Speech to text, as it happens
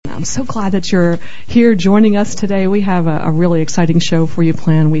I'm so glad that you're here joining us today. We have a really exciting show for you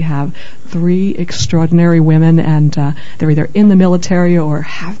planned. We have 3 extraordinary women, and they're either in the military or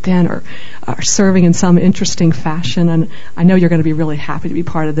have been or are serving in some interesting fashion. And I know you're going to be really happy to be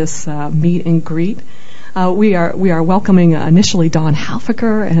part of this meet and greet. We are welcoming initially Dawn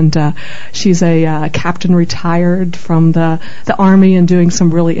Halfaker, and she's a captain retired from the Army and doing some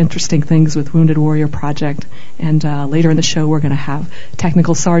really interesting things with Wounded Warrior Project. And later in the show, we're going to have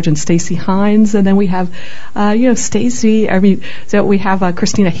Technical Sergeant Stacy Hines, and then we have, Stacy. So we have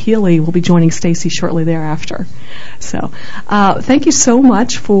Christina Healy will be joining Stacy shortly thereafter. So, thank you so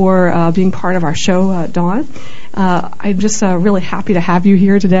much for being part of our show, Dawn. I'm just really happy to have you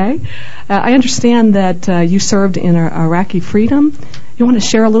here today. I understand that you served in Iraqi Freedom. You want to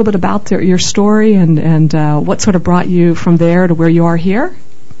share a little bit about your story and what sort of brought you from there to where you are here?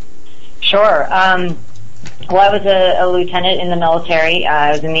 Sure. Well, I was a lieutenant in the military.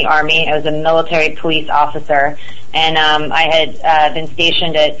 I was in the Army. I was a military police officer, and I had been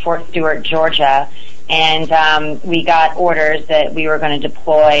stationed at Fort Stewart, Georgia. And we got orders that we were going to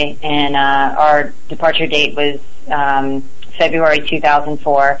deploy, and our departure date was February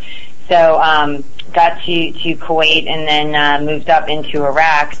 2004. So got to Kuwait and then moved up into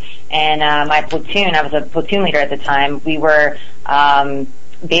Iraq. And my platoon, I was a platoon leader at the time, we were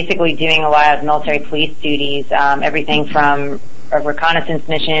basically doing a lot of military police duties, everything from reconnaissance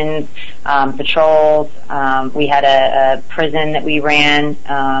missions, patrols. We had a prison that we ran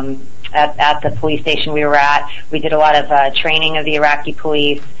at the police station we were at. We did a lot of training of the Iraqi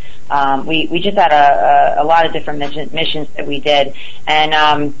police. We just had a lot of different missions that we did.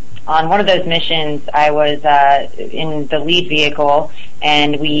 And on one of those missions, I was in the lead vehicle,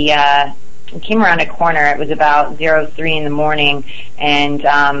 and we came around a corner. It was about 03 in the morning, and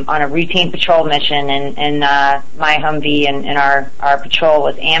on a routine patrol mission, and my Humvee and our patrol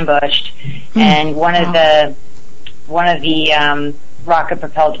was ambushed, and one of the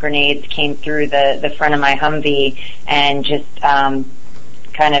rocket-propelled grenades came through the front of my Humvee and just kind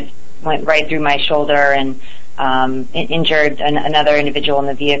of went right through my shoulder and injured another individual in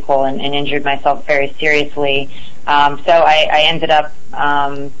the vehicle and injured myself very seriously. So I ended up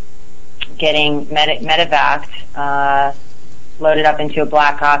getting medevaced, loaded up into a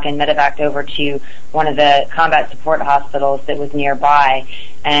Black Hawk and medevaced over to one of the combat support hospitals that was nearby.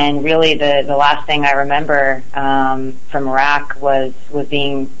 And really the last thing I remember from Iraq was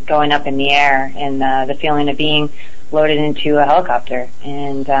going up in the air and the feeling of being loaded into a helicopter.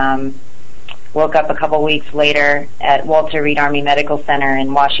 And woke up a couple weeks later at Walter Reed Army Medical Center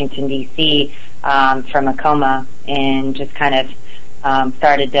in Washington, D.C. From a coma, and just kind of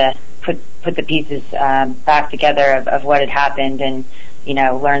started to put the pieces back together of what had happened, and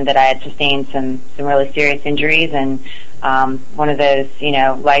learned that I had sustained some really serious injuries, and one of those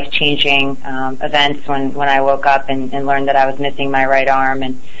life-changing events when I woke up and learned that I was missing my right arm,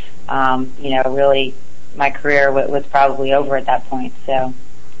 and really my career was probably over at that point. So.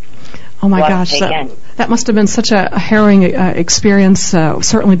 Oh my gosh, that must have been such a harrowing experience,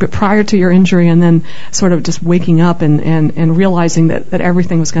 certainly but prior to your injury, and then sort of just waking up and realizing that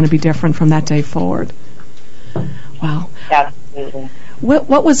everything was going to be different from that day forward. Wow. Absolutely.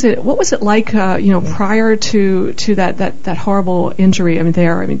 What was it like, prior to that horrible injury?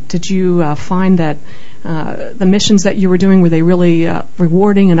 Did you find that the missions that you were doing, were they really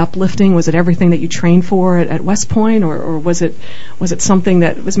rewarding and uplifting? Was it everything that you trained for at West Point, or was it something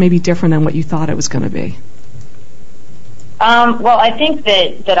that was maybe different than what you thought it was going to be? Well, I think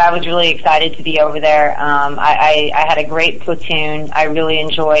that I was really excited to be over there. I had a great platoon. I really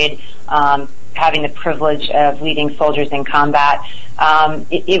enjoyed having the privilege of leading soldiers in combat.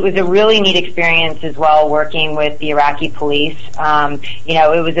 It was a really neat experience as well, working with the Iraqi police.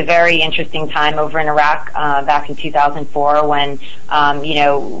 It was a very interesting time over in Iraq back in 2004 when,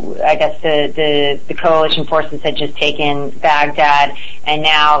 I guess the coalition forces had just taken Baghdad, and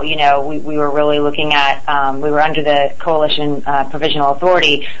now, we were really looking at, we were under the coalition provisional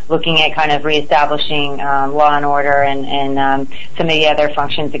authority, looking at kind of reestablishing law and order and some of the other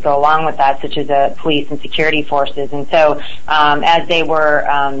functions that go along with that, such as police and security forces. And so as they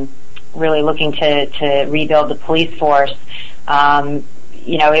were really looking to rebuild the police force,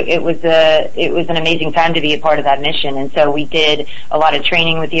 it was an amazing time to be a part of that mission. And so we did a lot of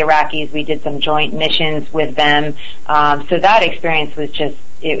training with the Iraqis. We did some joint missions with them. So that experience was just,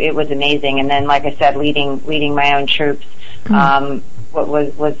 it was amazing. And then, like I said, leading my own troops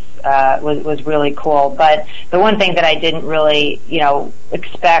was really cool. But the one thing that I didn't really,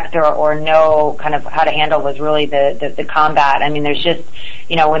 expect or know kind of how to handle was really the combat. I mean, there's just,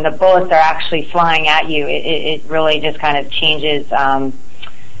 when the bullets are actually flying at you, it really just kind of changes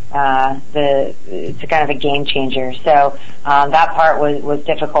it's a kind of a game changer. So that part was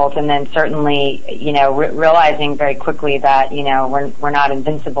difficult, and then certainly, realizing very quickly that we're not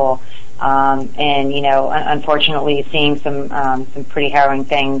invincible, and unfortunately, seeing some pretty harrowing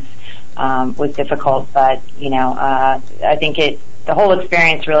things was difficult. But I think the whole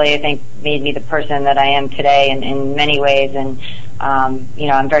experience really, I think, made me the person that I am today in many ways, and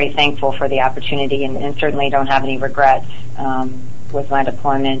I'm very thankful for the opportunity, and certainly don't have any regrets with my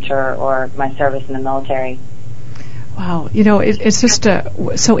deployment or my service in the military. Wow, it's just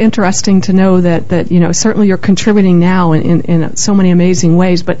so interesting to know that certainly you're contributing now in so many amazing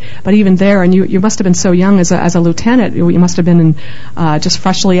ways, but even there, and you must have been so young as a lieutenant. You must have been just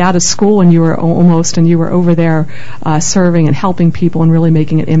freshly out of school, and you were over there serving and helping people and really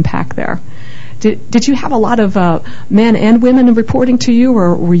making an impact there. Did you have a lot of men and women reporting to you,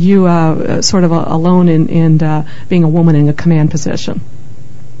 or were you sort of alone in being a woman in a command position?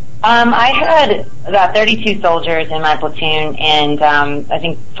 I had about 32 soldiers in my platoon, and I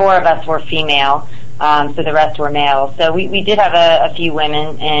think 4 of us were female, so the rest were male. So we did have a few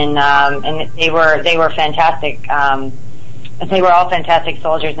women, and they were fantastic. They were all fantastic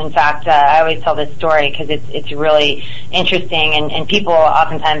soldiers. In fact, I always tell this story because it's really interesting, and people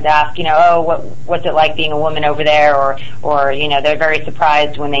oftentimes ask, what's it like being a woman over there, or they're very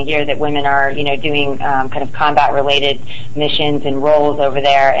surprised when they hear that women are, doing kind of combat-related missions and roles over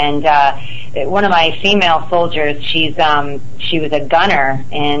there. And one of my female soldiers, she was a gunner,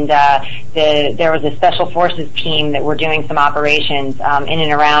 and there was a special forces team that were doing some operations in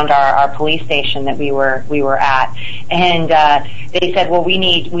and around our police station that we were at, and they said, well, we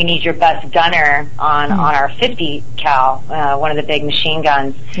need your best gunner on our 50 cal, one of the big machine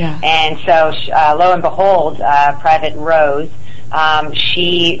guns. Yeah. And so lo and behold, Private Rose,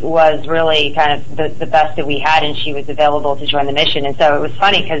 she was really kind of the best that we had, and she was available to join the mission. And so it was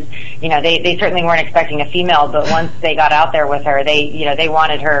funny because they certainly weren't expecting a female, but once they got out there with her, they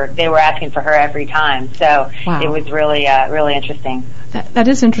wanted her. They were asking for her every time. So wow. It was really really interesting. That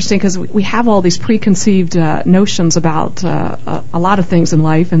is interesting because we have all these preconceived notions about a lot of things in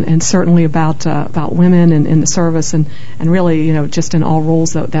life, and certainly about women and in the service, and really just in all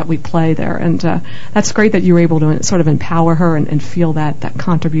roles that we play there. And that's great that you were able to sort of empower her and feel that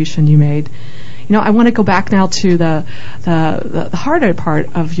contribution you made. I want to go back now to the harder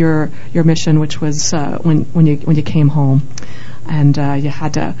part of your mission, which was when you came home, and you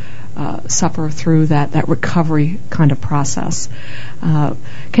had to suffer through that recovery kind of process.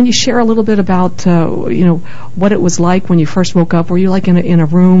 Can you share a little bit about what it was like when you first woke up? Were you like in a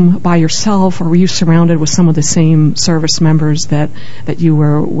room by yourself, or were you surrounded with some of the same service members that you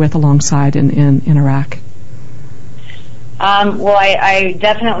were with alongside in Iraq? Well, I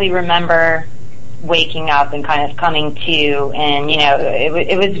definitely remember waking up and kind of coming to, and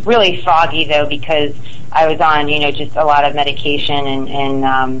it was really foggy though, because I was on just a lot of medication,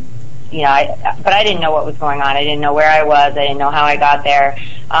 and but I didn't know what was going on. I didn't know where I was. I didn't know how I got there.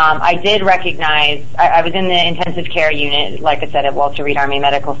 I did recognize I was in the intensive care unit, like I said, at Walter Reed Army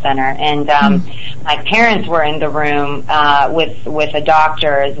Medical Center, and my parents were in the room with a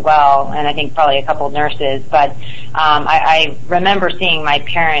doctor as well, and I think probably a couple of nurses. But I remember seeing my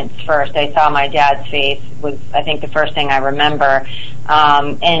parents first. I saw my dad's face was, I think, the first thing I remember,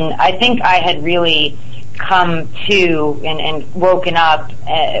 and I think I had really come to and woken up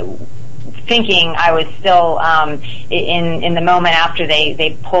thinking I was still in the moment after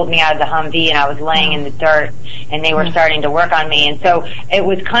they pulled me out of the Humvee, and I was laying in the dirt, and they were starting to work on me. And so it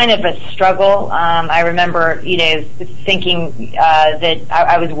was kind of a struggle. I remember thinking that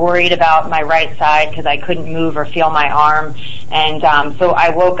I was worried about my right side because I couldn't move or feel my arm. And so I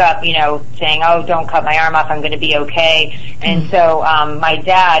woke up, saying, oh, don't cut my arm off, I'm going to be okay. And so my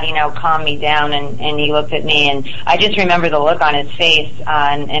dad, calmed me down, and he looked at me, and I just remember the look on his face,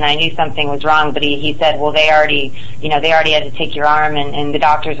 and I knew something was wrong, but he said, well, they already had to take your arm, and the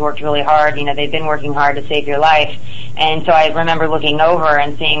doctors worked really hard. They've been working hard to save your life. And so I remember looking over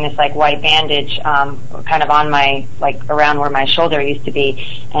and seeing this white bandage kind of on my, around where my shoulder used to be,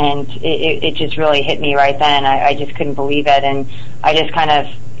 and it just really hit me right then. I just couldn't believe it, and I just kind of,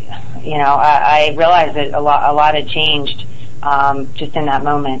 I realized that a lot had changed just in that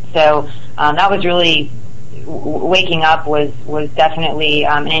moment. So that was really, waking up was definitely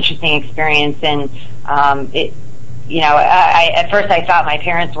an interesting experience, and it at first I thought my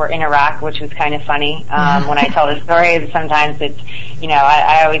parents were in Iraq, which was kind of funny. When I tell the story, sometimes it's,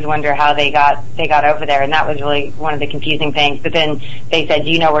 I always wonder how they got over there, and that was really one of the confusing things. But then they said,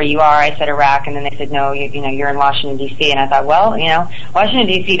 "Do you know where you are?" I said Iraq, and then they said, "No, you're in Washington D.C." And I thought, well, Washington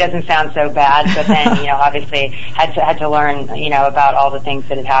D.C. doesn't sound so bad. But then, obviously had to learn, about all the things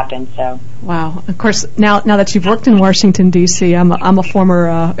that had happened. So. Wow. Of course, now that you've worked in Washington, D.C., I'm a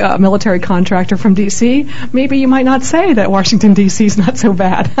former military contractor from D.C. Maybe you might not say that Washington, D.C. is not so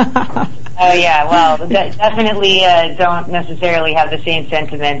bad. Oh, yeah. Well, definitely don't necessarily have the same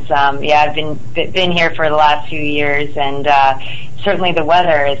sentiments. I've been here for the last few years, and certainly the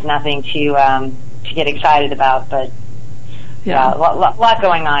weather is nothing to get excited about, but yeah, a lot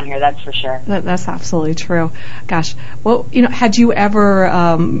going on here, that's for sure. That's absolutely true. Gosh, well, had you ever,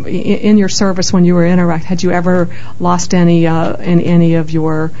 in your service when you were in Iraq, had you ever lost any of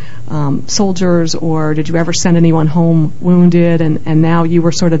your soldiers, or did you ever send anyone home wounded, and now you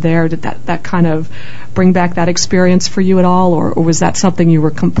were sort of there? Did that kind of bring back that experience for you at all, or was that something you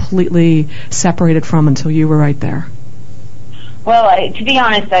were completely separated from until you were right there? Well, to be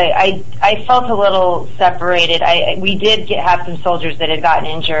honest, I felt a little separated. We did have some soldiers that had gotten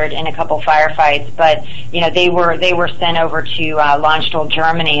injured in a couple firefights, but they were sent over to Landstuhl,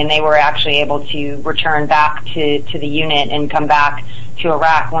 Germany, and they were actually able to return back to the unit and come back to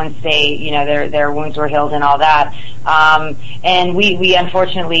Iraq once they their wounds were healed and all that. And we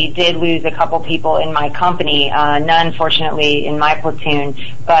unfortunately did lose a couple people in my company, none fortunately in my platoon,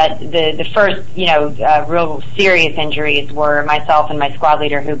 but the first real serious injuries were myself and my squad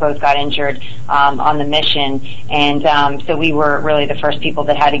leader, who both got injured on the mission, and so we were really the first people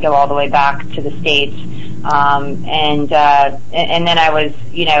that had to go all the way back to the States, and then I was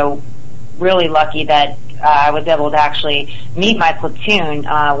really lucky that I was able to actually meet my platoon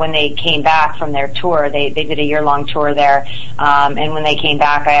when they came back from their tour. They did a year-long tour there, and when they came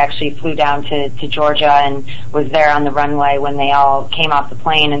back, I actually flew down to Georgia and was there on the runway when they all came off the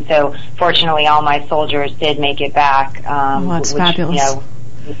plane. And so, fortunately, all my soldiers did make it back, that's which fabulous.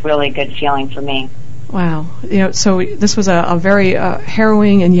 Was really a good feeling for me. Wow. So this was a very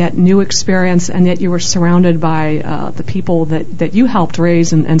harrowing and yet new experience, and yet you were surrounded by the people that you helped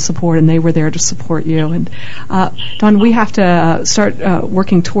raise and support, and they were there to support you. And Dawn, we have to start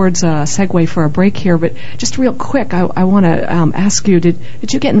working towards a segue for a break here, but just real quick, I want to ask you, did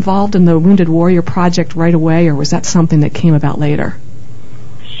you get involved in the Wounded Warrior Project right away, or was that something that came about later?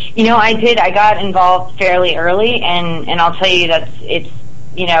 I did. I got involved fairly early, and I'll tell you that it's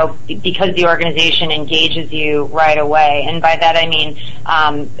because the organization engages you right away. And by that I mean,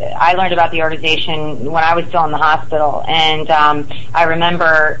 I learned about the organization when I was still in the hospital. And I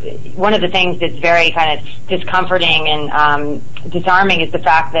remember one of the things that's very kind of discomforting and disarming is the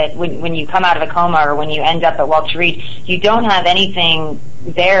fact that when you come out of a coma or when you end up at Walter Reed, you don't have anything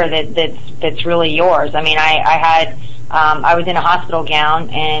there that's really yours. I mean, I was in a hospital gown,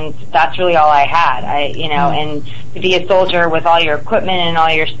 and that's really all I had. And to be a soldier with all your equipment and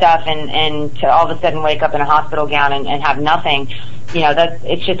all your stuff, and to all of a sudden wake up in a hospital gown and have nothing,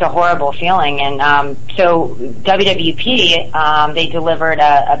 it's just a horrible feeling. And so WWP, they delivered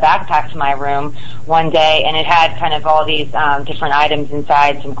a backpack to my room one day, and it had kind of all these different items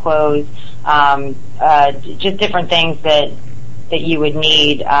inside, some clothes, just different things that you would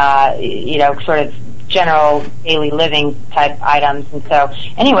need, sort of general daily living type items. And so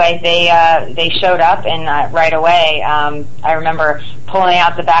anyway, they showed up, and right away I remember pulling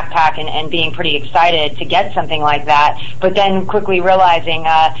out the backpack and being pretty excited to get something like that, but then quickly realizing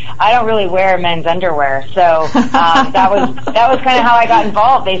I don't really wear men's underwear. So that was kind of how I got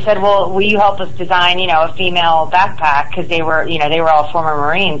involved. They said, well, will you help us design a female backpack, because they were all former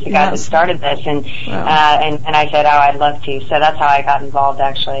Marines, the guys that started this, and and I said, oh, I'd love to. So that's how I got involved,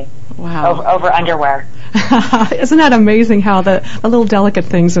 actually. Wow. Over underwear. Isn't that amazing how the little delicate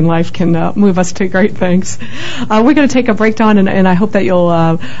things in life can move us to great things? We're going to take a break, Dawn, and I hope that you'll,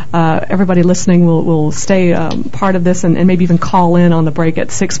 everybody listening will stay part of this and maybe even call in on the break at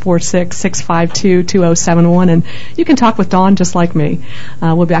 646-652-2071, and you can talk with Dawn just like me.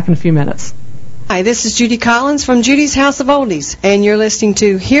 We'll be back in a few minutes. Hi, this is Judy Collins from Judy's House of Oldies, and you're listening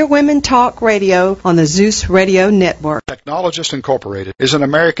to Hear Women Talk Radio on the Zeus Radio Network. Technologists Incorporated is an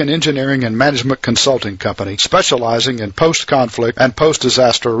American engineering and management consulting company specializing in post-conflict and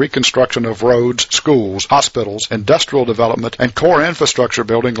post-disaster reconstruction of roads, schools, hospitals, industrial development, and core infrastructure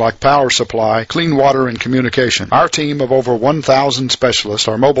building like power supply, clean water, and communication. Our team of over 1,000 specialists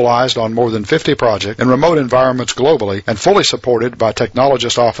are mobilized on more than 50 projects in remote environments globally and fully supported by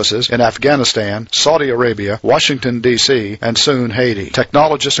technologist offices in Afghanistan, Saudi Arabia, Washington, D.C., and soon Haiti.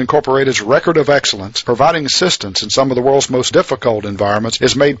 Technologists Incorporated's record of excellence, providing assistance in some of the world's most difficult environments,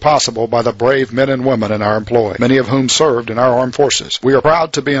 is made possible by the brave men and women in our employ, many of whom served in our armed forces. We are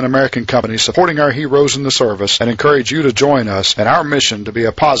proud to be an American company supporting our heroes in the service and encourage you to join us in our mission to be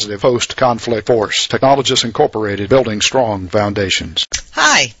a positive post-conflict force. Technologists Incorporated, building strong foundations.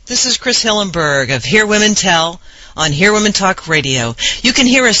 Hi, this is Chris Hillenberg of Hear Women Tell on Hear Women Talk Radio. You can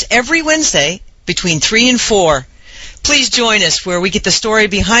hear us every Wednesday between 3 and 4. Please join us where we get the story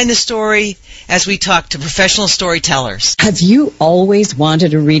behind the story as we talk to professional storytellers. Have you always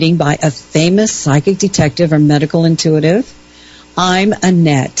wanted a reading by a famous psychic detective or medical intuitive? I'm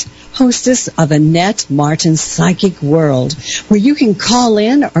Annette, hostess of Annette Martin's Psychic World, where you can call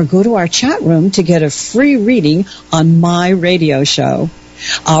in or go to our chat room to get a free reading on my radio show.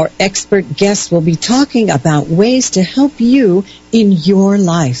 Our expert guests will be talking about ways to help you in your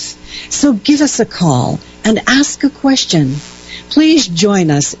life. So give us a call and ask a question. Please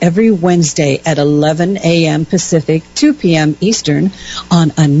join us every Wednesday at 11 a.m. Pacific, 2 p.m. Eastern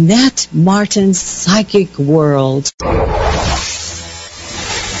on Annette Martin's Psychic World.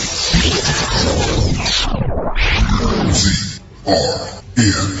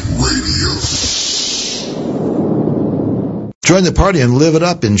 ZRN Radio. Join the party and live it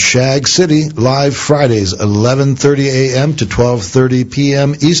up in Shag City, live Fridays, 11:30 a.m. to 12:30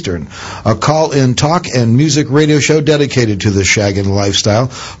 p.m. Eastern. A call-in talk and music radio show dedicated to the shaggin' lifestyle,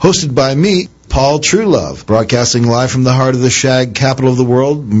 hosted by me, Paul Truelove, broadcasting live from the heart of the shag capital of the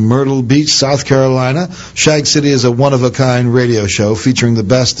world, Myrtle Beach, South Carolina. Shag City is a one-of-a-kind radio show featuring the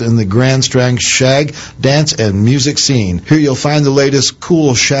best in the Grand Strand shag, dance, and music scene. Here you'll find the latest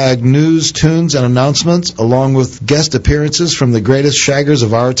cool shag news, tunes, and announcements, along with guest appearances from the greatest shaggers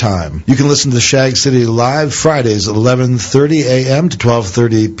of our time. You can listen to Shag City live Fridays, 11:30 a.m. to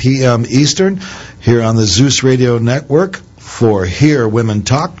 12:30 p.m. Eastern, here on the Zeus Radio Network for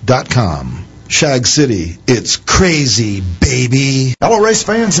HearWomenTalk.com. Shag City, it's crazy, baby. Hello, race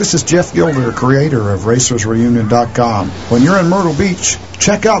fans. This is Jeff Gilder, creator of RacersReunion.com. When you're in Myrtle Beach,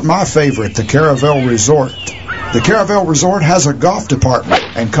 check out my favorite, the Caravel Resort. The Caravel Resort has a golf department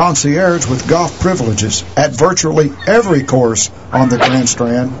and concierge with golf privileges at virtually every course on the Grand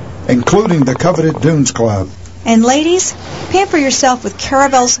Strand, including the coveted Dunes Club. And ladies, pamper yourself with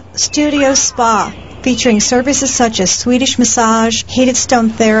Caravel's Studio Spa, featuring services such as Swedish massage, heated stone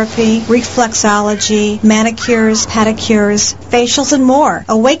therapy, reflexology, manicures, pedicures, facials, and more.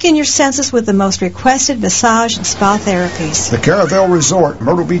 Awaken your senses with the most requested massage and spa therapies. The Caravel Resort,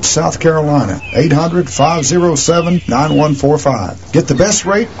 Myrtle Beach, South Carolina, 800-507-9145. Get the best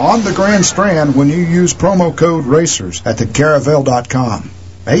rate on the Grand Strand when you use promo code RACERS at thecaravel.com.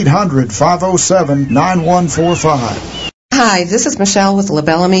 800-507-9145. Hi, this is Michelle with La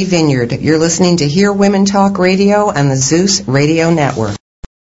Bellamy Vineyard. You're listening to Hear Women Talk Radio and the Zeus Radio Network.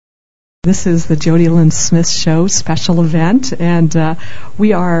 This is the Jody Lynn Smith Show special event, and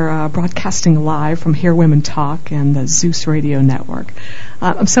we are broadcasting live from Hear Women Talk and the Zeus Radio Network.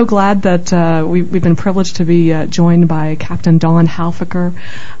 I'm so glad that we've been privileged to be joined by Captain Dawn Halfaker.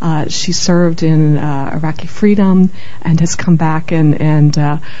 She served in Iraqi freedom and has come back and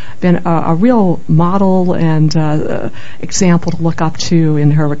been a real model and example to look up to in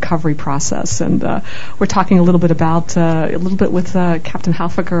her recovery process. And we're talking a little bit with Captain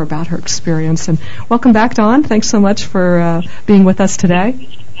Halfaker about her experience. And welcome back, Dawn. Thanks so much for being with us today.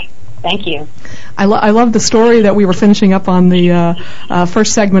 Thank you. I love the story that we were finishing up on the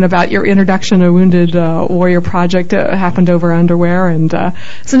first segment about your introduction to Wounded Warrior Project. Happened over underwear, and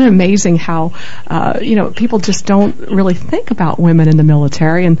isn't it amazing how people just don't really think about women in the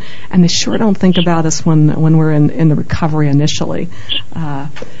military, and they sure don't think about us when we're in the recovery initially.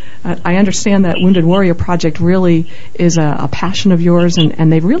 I understand that Wounded Warrior Project really is a passion of yours,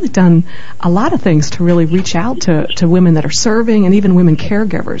 and they've really done a lot of things to really reach out to women that are serving and even women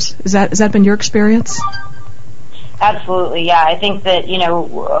caregivers. Has that been your experience? Absolutely, yeah. I think that,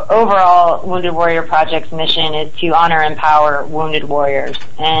 overall Wounded Warrior Project's mission is to honor and empower wounded warriors.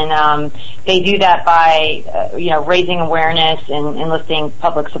 And they do that by, raising awareness and enlisting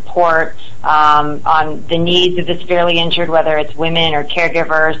public support on the needs of the severely injured, whether it's women or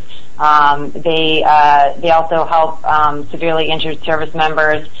caregivers. They also help severely injured service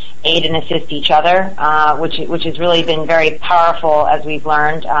members aid and assist each other, which has really been very powerful as we've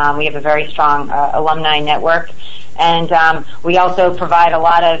learned. We have a very strong alumni network. And we also provide a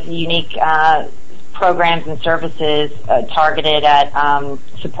lot of unique programs and services targeted at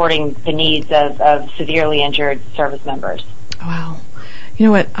supporting the needs of severely injured service members. Wow.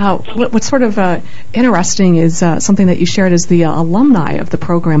 You know what's sort of interesting is something that you shared as the alumni of the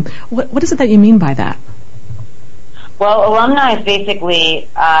program. What is it that you mean by that? Well, alumni is basically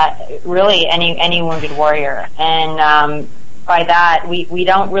really any wounded warrior. And by that, we're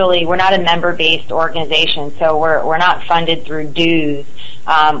not a member-based organization, so we're not funded through dues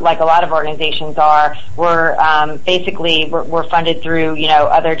like a lot of organizations are. We're we're funded through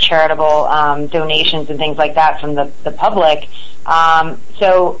other charitable donations and things like that from the public.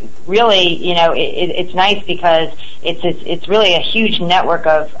 So really, it's nice because it's really a huge network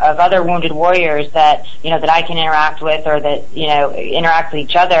of other wounded warriors that that I can interact with, or that interact with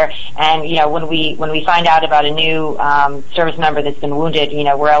each other. And when we find out about a new service member that's been wounded,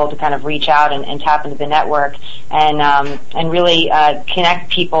 we're able to kind of reach out and tap into the network and really connect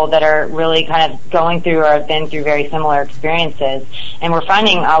people that are really kind of going through or have been through very similar experiences. And we're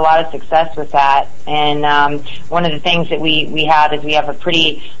finding a lot of success with that. And one of the things that we have is we have a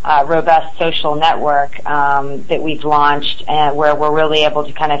pretty robust social network that we've launched, where we're really able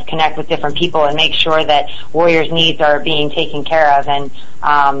to kind of connect with different people and make sure that warriors' needs are being taken care of. And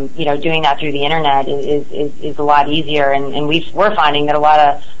doing that through the internet is a lot easier. And we're finding that a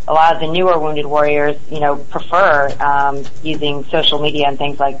lot of the newer wounded warriors prefer using social media and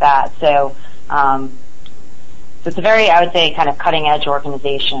things like that. So it's a very, I would say, kind of cutting edge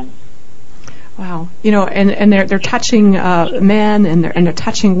organization. Wow, and they're touching men and they're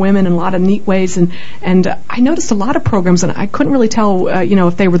touching women in a lot of neat ways, and I noticed a lot of programs, and I couldn't really tell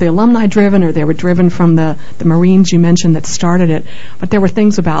if they were the alumni driven or they were driven from the Marines you mentioned that started it, but there were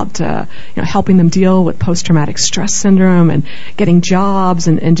things about helping them deal with post-traumatic stress syndrome and getting jobs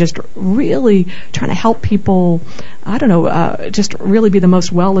and just really trying to help people. I don't know, just really be the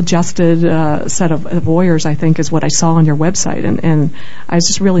most well-adjusted set of warriors, I think, is what I saw on your website, and I was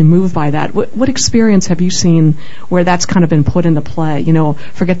just really moved by that. What experience have you seen where that's kind of been put into play?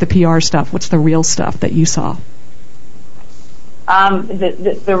 Forget the PR stuff. What's the real stuff that you saw?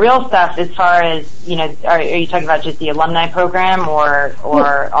 The real stuff, as far as are you talking about just the alumni program or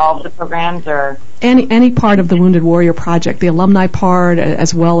all of the programs, or any part of the Wounded Warrior Project, the alumni part,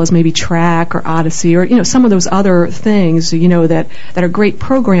 as well as maybe Track or Odyssey, or some of those other things that are great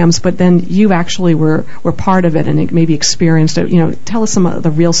programs, but then you actually were part of it and maybe experienced it. Tell us some of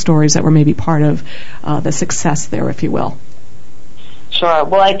the real stories that were maybe part of the success there, if you will. Sure.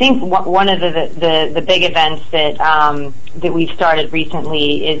 Well, I think one of the big events that we've started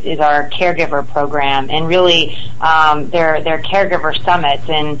recently is our caregiver program, and really they're caregiver summits.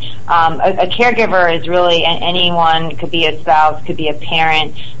 And a caregiver is really anyone, could be a spouse, could be a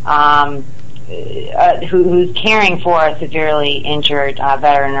parent, who's caring for a severely injured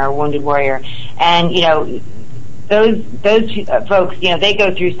veteran or wounded warrior. And those folks, they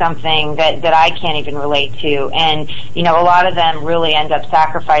go through something that I can't even relate to, and a lot of them really end up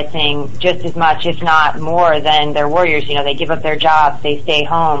sacrificing just as much, if not more, than their warriors. They give up their jobs, they stay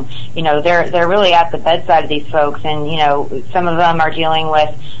home. They're really at the bedside of these folks, and some of them are dealing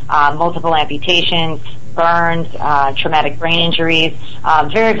with multiple amputations, burns, traumatic brain injuries,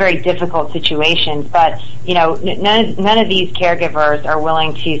 very, very difficult situations. But none of these caregivers are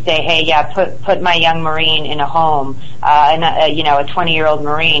willing to say, hey, yeah, put my young Marine in a home, a 20-year-old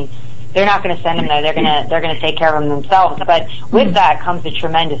Marine. They're not going to send them there. They're going to take care of them themselves. But with that comes a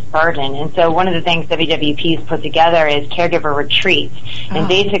tremendous burden. And so one of the things WWP's put together is caregiver retreats. And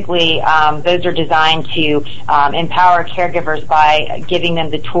basically, those are designed to empower caregivers by giving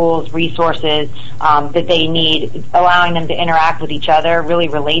them the tools, resources that they need, allowing them to interact with each other, really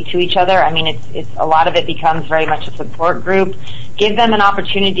relate to each other. I mean, it's a lot of it becomes very much a support group. Give them an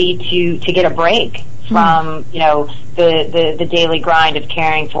opportunity to get a break from the daily grind of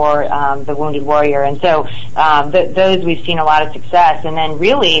caring for the wounded warrior. And so those we've seen a lot of success. And then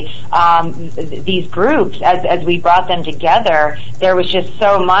really these groups, as we brought them together, there was just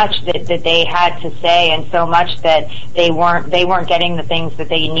so much that they had to say, and so much that they weren't getting the things that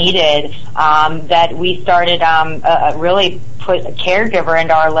they needed, that we started really put a caregiver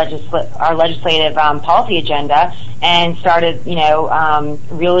into our legislative policy agenda. and started,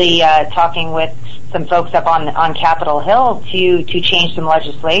 really talking with some folks up on Capitol Hill to change some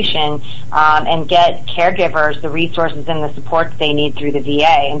legislation and get caregivers the resources and the support that they need through the VA.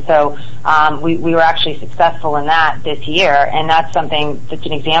 And so we were actually successful in that this year, and that's something that's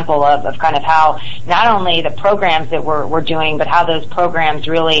an example of kind of how not only the programs that we're doing, but how those programs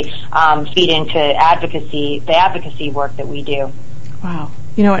really feed into the advocacy work that we do. Wow.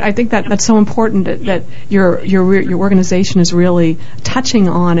 I think that's so important that your organization is really touching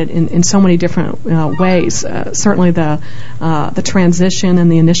on it in so many different ways. Certainly the transition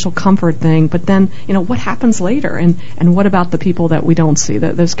and the initial comfort thing, but then what happens later, and what about the people that we don't see?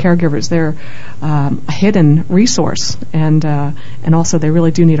 Those caregivers, they're a hidden resource, and also they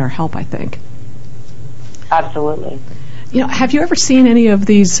really do need our help, I think. Absolutely. Have you ever seen any of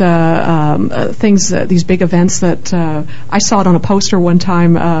these things, these big events that I saw it on a poster one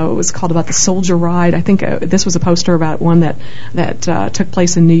time? It was called about the Soldier Ride. I think this was a poster about one that took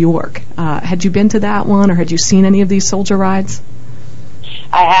place in New York. Had you been to that one, or had you seen any of these soldier rides?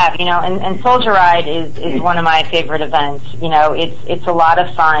 I have, and Soldier Ride is one of my favorite events. It's a lot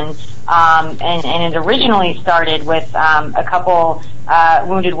of fun, and it originally started with a couple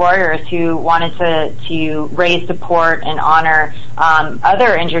wounded warriors who wanted to raise support and honor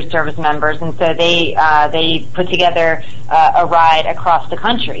other injured service members, and so they put together a ride across the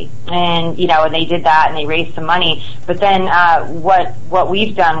country, and they did that, and they raised some money. But then what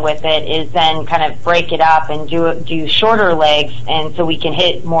we've done with it is then kind of break it up and do shorter legs, and so we can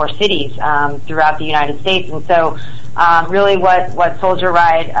hit more cities throughout the United States. And so really what Soldier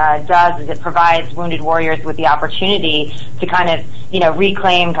Ride does is it provides wounded warriors with the opportunity to kind of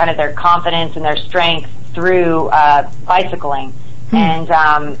reclaim kind of their confidence and their strength through bicycling.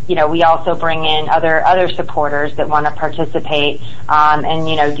 And we also bring in other supporters that want to participate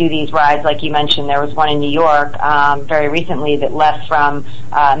and do these rides. Like you mentioned, there was one in New York very recently that left from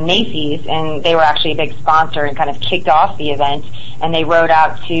Macy's, and they were actually a big sponsor and kind of kicked off the event. And they rode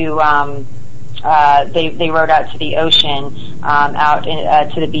out to they rode out to the ocean,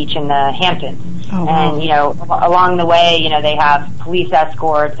 to the beach in the Hamptons. Oh, wow. And along the way, they have police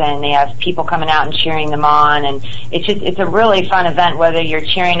escorts, and they have people coming out and cheering them on, and it's a really fun event, whether you're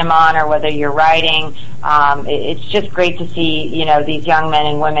cheering them on or whether you're riding. It's just great to see these young men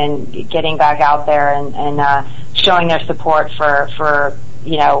and women getting back out there and showing their support for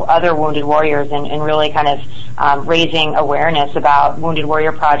other wounded warriors, and really kind of raising awareness about Wounded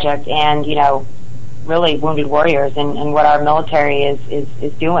Warrior Project and really wounded warriors and what our military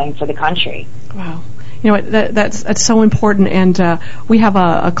is doing for the country. Wow. That's so important, and we have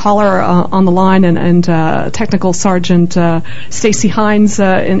a caller on the line, and Technical Sergeant Stacy Hines,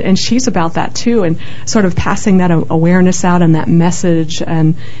 and she's about that too, and sort of passing that awareness out and that message,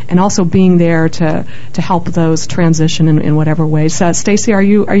 and also being there to help those transition in whatever ways. Stacy, are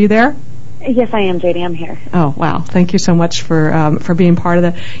you there? Yes, I am, Jody. I'm here. Oh, wow. Thank you so much for being part of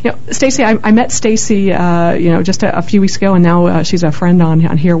that. Stacy, I met Stacy, just a few weeks ago, and now she's a friend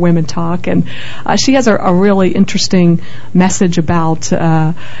on Hear Women Talk, and she has a really interesting message about,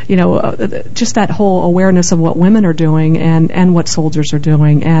 just that whole awareness of what women are doing and what soldiers are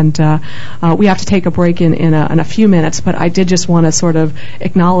doing. And we have to take a break in a few minutes, but I did just want to sort of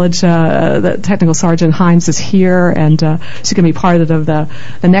acknowledge that Technical Sergeant Hines is here, and she's going to be part of the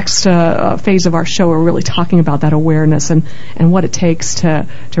next phase of our show. We're really talking about that awareness and what it takes to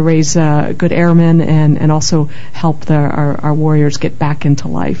raise good airmen and also help our warriors get back into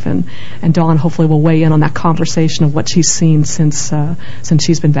life. And Dawn hopefully will weigh in on that conversation of what she's seen since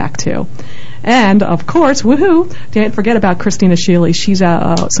she's been back too. And of course, woohoo! Can't forget about Christina Shealy. She's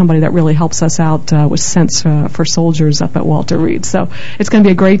somebody that really helps us out with Sense for Soldiers up at Walter Reed. So it's going to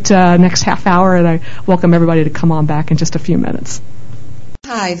be a great next half hour, and I welcome everybody to come on back in just a few minutes.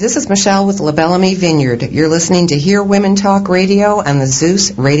 Hi, this is Michelle with La Bellamy Vineyard. You're listening to Hear Women Talk Radio and the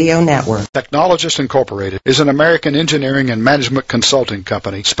Zeus Radio Network. Technologists Incorporated is an American engineering and management consulting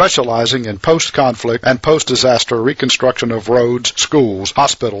company specializing in post-conflict and post-disaster reconstruction of roads, schools,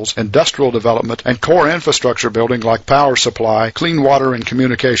 hospitals, industrial development, and core infrastructure building like power supply, clean water, and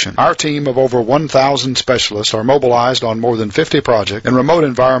communication. Our team of over 1,000 specialists are mobilized on more than 50 projects in remote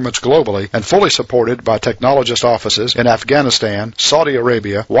environments globally and fully supported by technologist offices in Afghanistan, Saudi Arabia,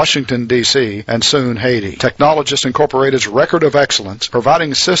 Washington, D.C., and soon Haiti. Technologists Incorporated's record of excellence,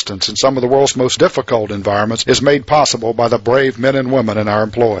 providing assistance in some of the world's most difficult environments, is made possible by the brave men and women in our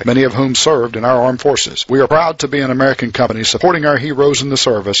employ, many of whom served in our armed forces. We are proud to be an American company supporting our heroes in the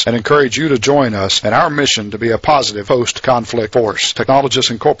service and encourage you to join us in our mission to be a positive post-conflict force. Technologists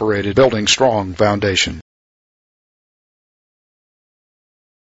Incorporated, building strong foundation.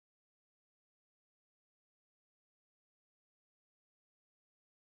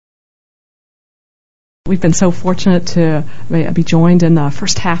 we've been so fortunate to be joined in the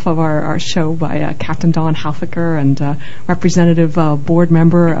first half of our show by Captain Dawn Halfiker and representative board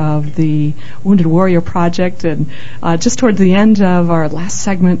member of the Wounded Warrior Project. And just towards the end of our last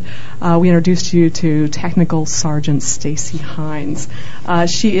segment, we introduced you to Technical Sergeant Stacy Hines.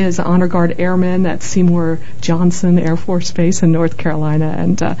 She is Honor Guard Airman at Seymour Johnson Air Force Base in North Carolina,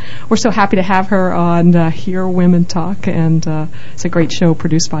 and we're so happy to have her on Hear Women Talk, and it's a great show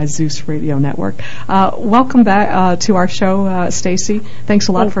produced by Zeus Radio Network. Welcome back to our show, Stacy. Thanks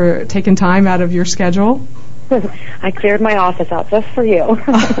a lot for taking time out of your schedule. I cleared my office out just for you.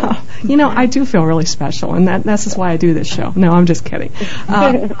 I do feel really special, and that's just why I do this show. No, I'm just kidding.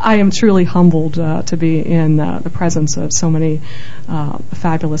 I am truly humbled to be in the presence of so many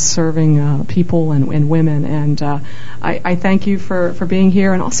fabulous serving people and women, and I thank you for being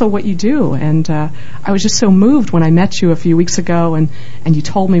here and also what you do. And I was just so moved when I met you a few weeks ago, and you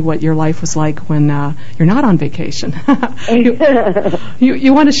told me what your life was like when you're not on vacation.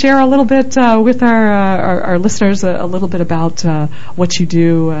 You want to share a little bit with our listeners a little bit about what you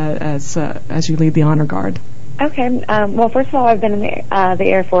do as you lead the Honor Guard? Okay. Well, first of all, I've been in the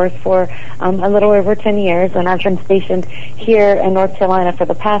Air Force for a little over 10 years, and I've been stationed here in North Carolina for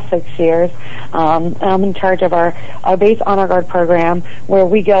the past 6 years. I'm in charge of our base Honor Guard program, where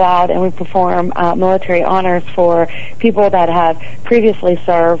we go out and we perform military honors for people that have previously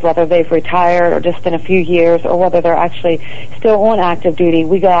served, whether they've retired or just been a few years, or whether they're actually still on active duty.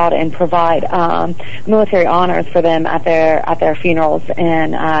 We go out and provide military honors for them at their funerals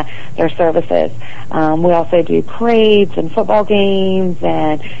and their services. We also do parades and football games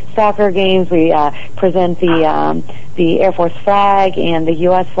and soccer games. We present the Air Force flag and the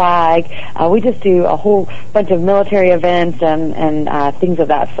U.S. flag. We just do a whole bunch of military events and things of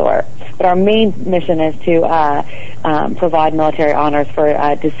that sort. But our main mission is to provide military honors for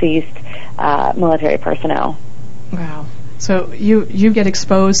deceased military personnel. Wow. So you get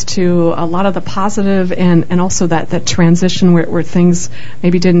exposed to a lot of the positive and also that transition where things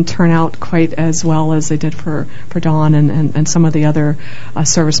maybe didn't turn out quite as well as they did for Dawn and some of the other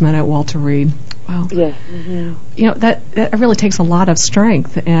servicemen at Walter Reed. Wow. Yes. Mm-hmm. That really takes a lot of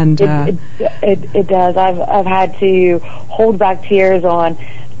strength, and it does. I've had to hold back tears on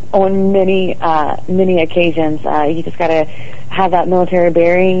many occasions. You just got to have that military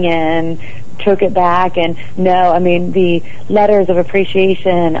bearing and took it back. And the letters of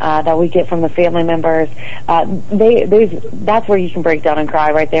appreciation that we get from the family members, that's where you can break down and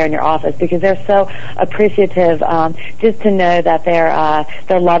cry right there in your office, because they're so appreciative just to know that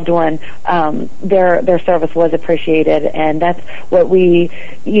their loved one, their service was appreciated. And that's what we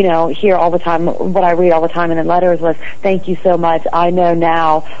hear all the time. What I read all the time in the letters was, "Thank you so much. I know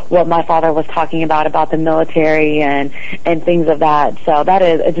now what my father was talking about the military and things of that." So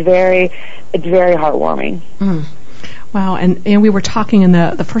it's very heartwarming. Mm. Wow, and we were talking in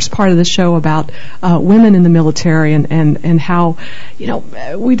the first part of the show about women in the military and how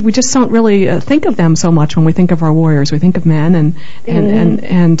we just don't really think of them so much when we think of our warriors. We think of men,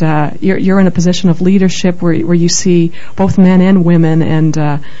 and you're in a position of leadership where you see both men and women, and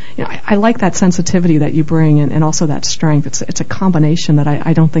I like that sensitivity that you bring and also that strength. It's a combination that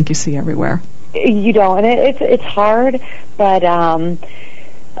I don't think you see everywhere. You don't, and it's hard, but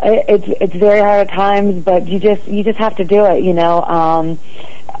it's very hard at times, but you just have to do it.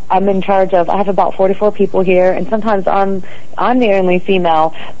 I'm in charge of. I have about 44 people here, and sometimes I'm the only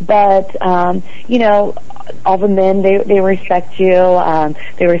female. But all the men they respect you.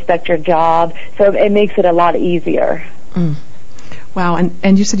 They respect your job, so it makes it a lot easier. Mm. Wow,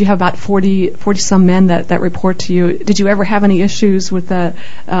 and you said you have about 40 some men that report to you. Did you ever have any issues with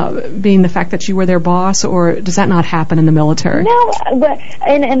being the fact that you were their boss, or does that not happen in the military? No, but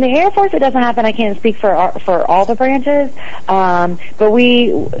in the Air Force it doesn't happen. I can't speak for all the branches, but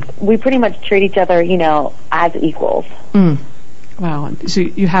we pretty much treat each other, as equals. Mm. Wow, so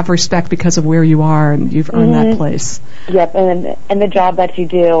you have respect because of where you are, and you've earned that place. Yep, and the job that you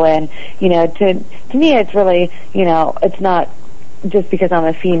do, and to me it's really, it's not just because I'm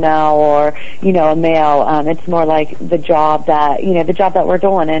a female or a male. It's more like the job that we're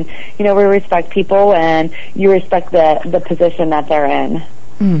doing, and we respect people, and you respect the position that they're in.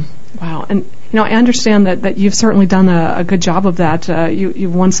 Mm. Wow, and I understand that you've certainly done a good job of that.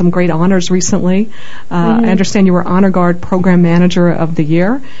 You've won some great honors recently. I understand you were Honor Guard Program Manager of the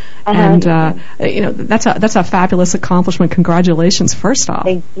Year, and that's a fabulous accomplishment. Congratulations, first off.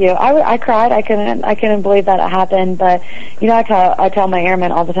 Thank you. I cried. I couldn't believe that it happened. But I tell my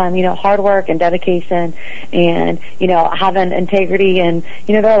airmen all the time. Hard work and dedication, and having integrity, and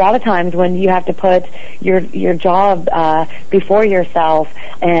there are a lot of times when you have to put your job before yourself,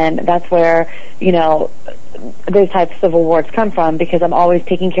 and that's where those types of awards come from, because I'm always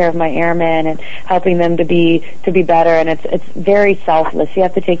taking care of my airmen and helping them to be better, and it's very selfless. You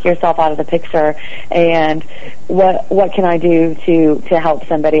have to take yourself out of the picture, and what can I do to help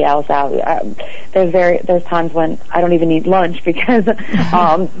somebody else out? There's times when I don't even eat lunch because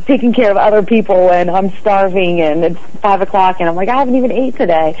taking care of other people, and I'm starving, and it's 5 o'clock, and I'm like, I haven't even ate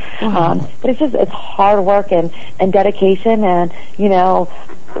today. But it's hard work and dedication, and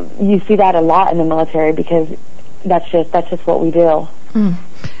you see that a lot in the military, because that's just what we do.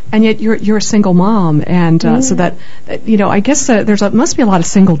 And yet you're a single mom, and so that I guess must be a lot of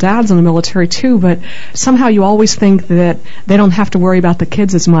single dads in the military too. But somehow you always think that they don't have to worry about the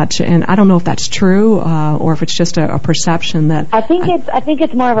kids as much, and I don't know if that's true or if it's just a perception that. I think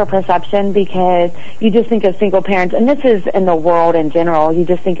it's more of a perception, because you just think of single parents, and this is in the world in general. You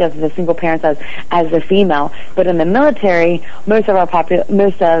just think of the single parents as the female, but in the military, most of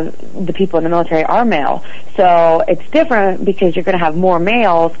the people in the military are male. So it's different, because you're going to have more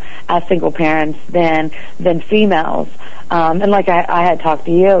males as single parents than females. And like I had talked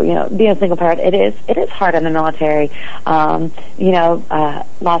to you, being a single parent, it is hard in the military.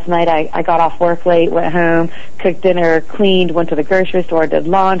 Last night I got off work late, went home, cooked dinner, cleaned, went to the grocery store, did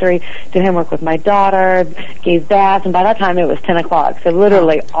laundry, did homework with my daughter, gave baths, and by that time it was 10 o'clock. So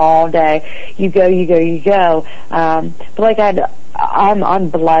literally all day, you go. But like I'm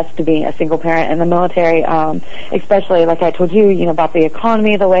blessed to be a single parent in the military, especially like I told you, about the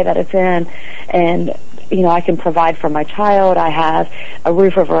economy, the way that it's in, and I can provide for my child. I have a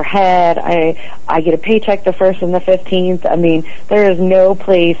roof over her head. I get a paycheck the 1st and the 15th. I mean, there is no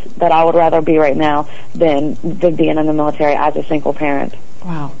place that I would rather be right now than being in the military as a single parent.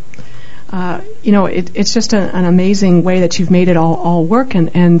 Wow. It's just an amazing way that you've made it all work,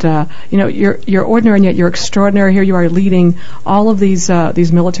 and you're ordinary and yet you're extraordinary. Here you are leading all of these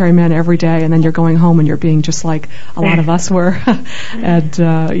military men every day, and then you're going home and you're being just like a lot of us were, and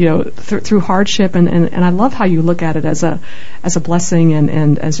through hardship, and I love how you look at it as a blessing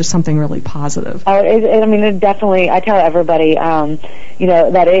and as just something really positive. It definitely. I tell everybody,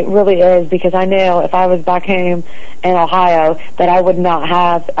 that it really is, because I know if I was back home in Ohio, that I would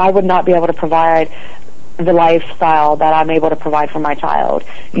not be able to provide the lifestyle that I'm able to provide for my child.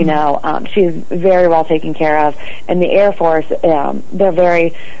 She's very well taken care of. And the Air Force, they're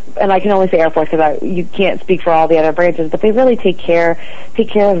very, and I can only say Air Force because you can't speak for all the other branches, but they really take care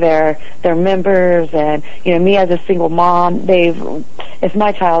of their members. And me as a single mom, if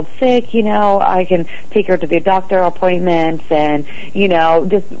my child's sick, I can take her to the doctor appointments, and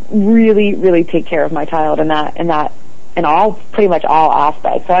just really, really take care of my child in pretty much all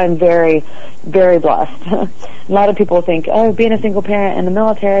aspects. So I'm very, very blessed. A lot of people think, being a single parent in the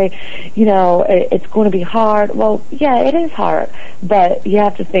military, it's going to be hard. Well, yeah, it is hard, but you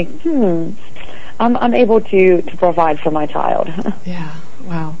have to think, I'm able to provide for my child. Yeah,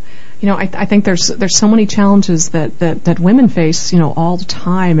 wow. I think there's so many challenges that women face, all the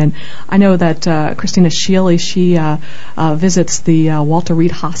time. And I know that Christina Shealy, she visits the Walter Reed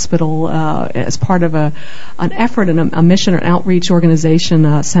Hospital as part of an effort and a mission or an outreach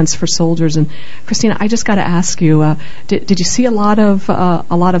organization, Sense for Soldiers. And Christina, I just got to ask you, did you see a lot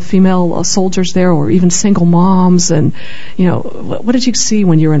of female soldiers there, or even single moms? And what did you see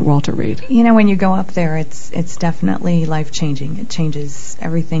when you were in Walter Reed? When you go up there, it's definitely life-changing. It changes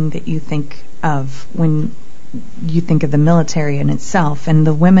everything that you think of when you think of the military in itself, and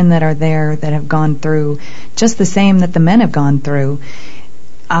the women that are there that have gone through just the same that the men have gone through.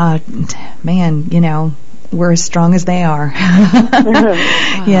 We're as strong as they are.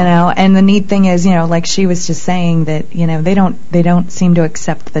 And the neat thing is, like she was just saying, that they don't seem to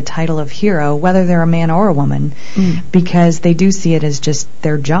accept the title of hero, whether they're a man or a woman, because they do see it as just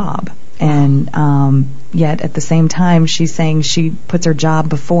their job. And yet at the same time, she's saying she puts her job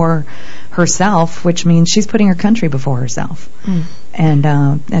before herself, which means she's putting her country before herself. And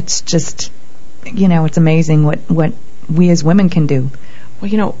that's just, it's amazing what we as women can do.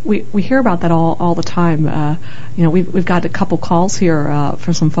 Well, we hear about that all the time. We've got a couple calls here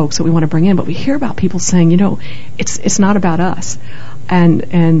from some folks that we want to bring in, but we hear about people saying, it's not about us.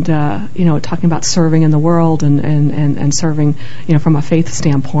 And talking about serving in the world and serving, from a faith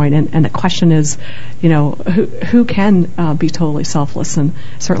standpoint. And the question is, who can be totally selfless? And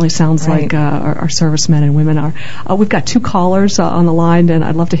certainly sounds like our servicemen and women are. We've got two callers on the line, and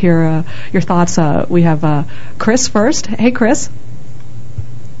I'd love to hear your thoughts. We have Chris first. Hey, Chris.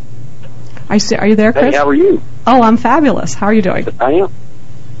 Are you there, Chris? Hey, how are you? Oh, I'm fabulous. How are you doing? I am.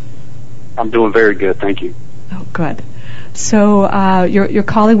 I'm doing very good, thank you. Oh, good. So your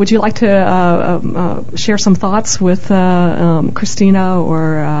colleague, would you like to share some thoughts with Christina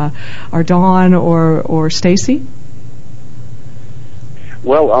or Dawn or Stacy?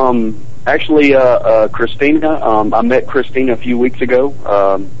 Well, actually, Christina, I met Christina a few weeks ago.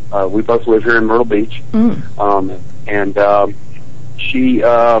 We both live here in Myrtle Beach. And she,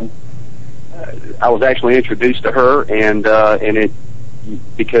 I was actually introduced to her, and it,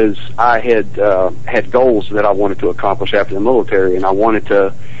 because I had goals that I wanted to accomplish after the military, and I wanted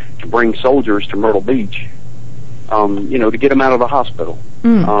to bring soldiers to Myrtle Beach, to get them out of the hospital,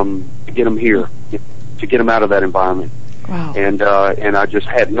 to get them here, to get them out of that environment. Wow. And I just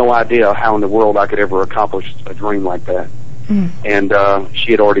had no idea how in the world I could ever accomplish a dream like that. And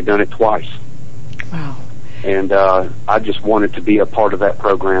she had already done it twice. Wow. And I just wanted to be a part of that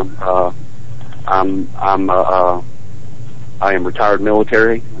program. I am retired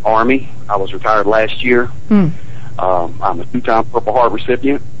military, Army. I was retired last year. I'm a 2-time Purple Heart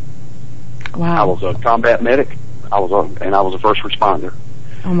recipient. Wow. I was a combat medic. I was a first responder.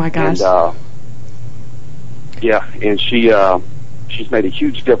 Oh my gosh. And and she's made a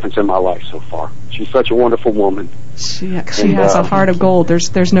huge difference in my life so far. She's such a wonderful woman. She has a heart of gold.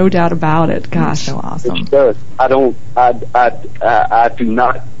 There's no doubt about it. Gosh, so awesome. She does. I do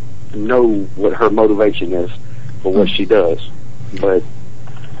not know what her motivation is for what she does, but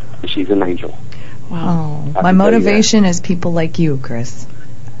she's an angel. Wow. My motivation is people like you, Chris.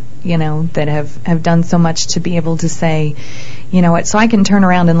 That have done so much to be able to say, you know what, so I can turn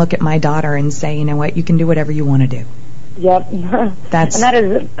around and look at my daughter and say, you know what, you can do whatever you want to do. Yep. And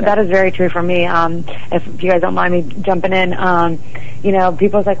that is very true for me. If you guys don't mind me jumping in,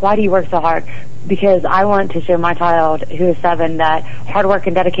 people's like, why do you work so hard? Because I want to show my child, who is 7, that hard work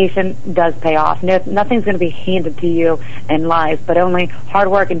and dedication does pay off. Nothing's going to be handed to you in life, but only hard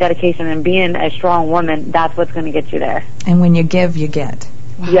work and dedication and being a strong woman, that's what's going to get you there. And when you give, you get.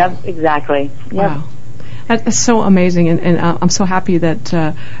 Wow. Yep, exactly. Yep. Wow. That's so amazing, and I'm so happy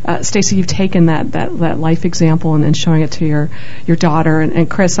that Stacy, you've taken that life example and showing it to your daughter. And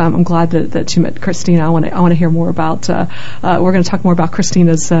Chris, I'm glad that you met Christina. I want to hear more about. We're going to talk more about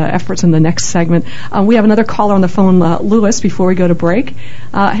Christina's efforts in the next segment. We have another caller on the phone, Lewis. Before we go to break,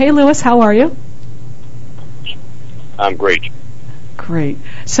 hey Lewis, how are you? I'm great. Great.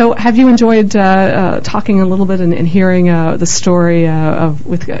 So, have you enjoyed talking a little bit and hearing the story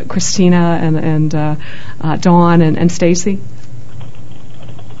with Christina and Dawn and Stacy?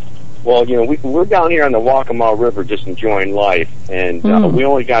 Well, we're down here on the Waccamaw River just enjoying life, and we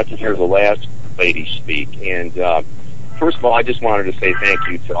only got to hear the last lady speak. And first of all, I just wanted to say thank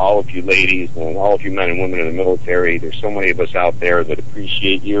you to all of you ladies and all of you men and women in the military. There's so many of us out there that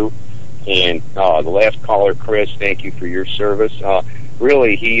appreciate you. And the last caller, Chris, thank you for your service.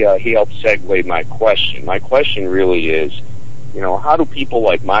 Really, he helped segue my question. My question really is, how do people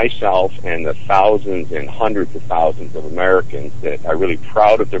like myself and the thousands and hundreds of thousands of Americans that are really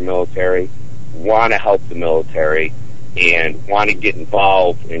proud of their military, want to help the military, and want to get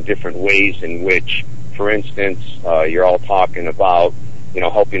involved in different ways in which, for instance, you're all talking about,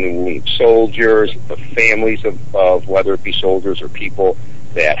 helping the wounded soldiers, the families of whether it be soldiers or people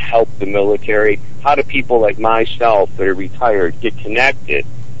that help the military. How do people like myself that are retired get connected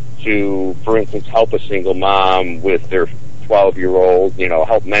to, for instance, help a single mom with their 12-year-old,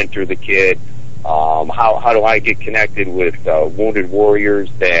 help mentor the kid? How do I get connected with wounded warriors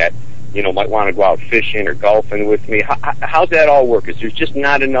that, might want to go out fishing or golfing with me? How's that all work? Because there's just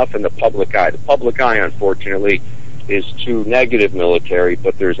not enough in the public eye. The public eye, unfortunately, is too negative military,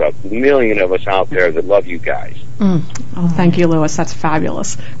 but there's a million of us out there that love you guys. Oh, thank you, Lewis. That's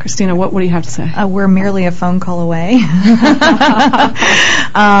fabulous. Christina, what do you have to say? We're merely a phone call away.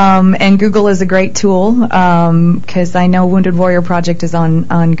 And Google is a great tool because I know Wounded Warrior Project is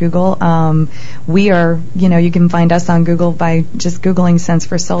on Google. We are, you can find us on Google by just Googling Sense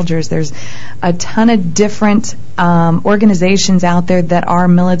for Soldiers. There's a ton of different organizations out there that are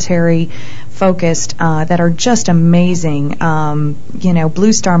military focused that are just amazing.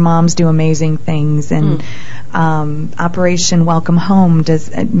 Blue Star Moms do amazing things, and Operation Welcome Home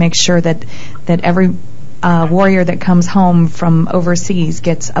does make sure that every warrior that comes home from overseas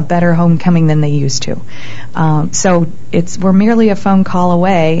gets a better homecoming than they used to. So we're merely a phone call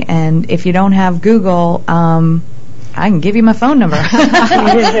away, and if you don't have Google, I can give you my phone number.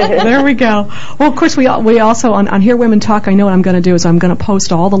 There we go. Well, of course, we also, on Hear Women Talk, I know what I'm going to do is I'm going to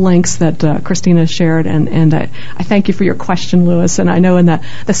post all the links that Christina shared, and I thank you for your question, Lewis. And I know in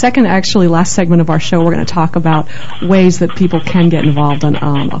the second, actually, last segment of our show, we're going to talk about ways that people can get involved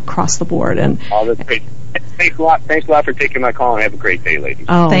across the board. And that's great. Thanks a lot for taking my call, and have a great day, ladies.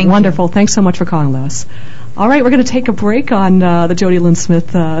 Oh, wonderful. Thanks so much for calling, Lewis. All right, we're going to take a break on the Jody Lynn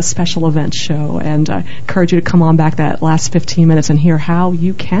Smith special event show, and encourage you to come on back that last 15 minutes and hear how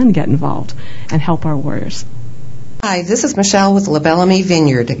you can get involved and help our warriors. Hi, this is Michelle with LaBellamy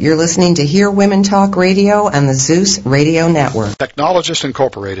Vineyard. You're listening to Hear Women Talk Radio and the Zeus Radio Network. Technologist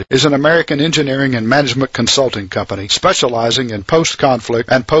Incorporated is an American engineering and management consulting company specializing in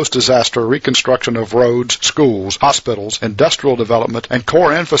post-conflict and post-disaster reconstruction of roads, schools, hospitals, industrial development, and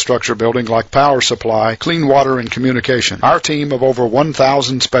core infrastructure building like power supply, clean water, and communication. Our team of over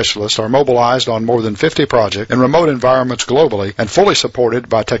 1,000 specialists are mobilized on more than 50 projects in remote environments globally and fully supported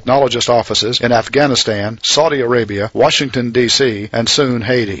by technologist offices in Afghanistan, Saudi Arabia, Washington, D.C., and soon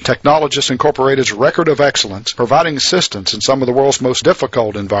Haiti. Technologists Incorporated's record of excellence, providing assistance in some of the world's most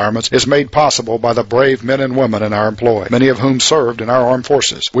difficult environments, is made possible by the brave men and women in our employ, many of whom served in our armed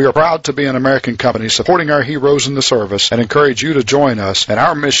forces. We are proud to be an American company supporting our heroes in the service and encourage you to join us in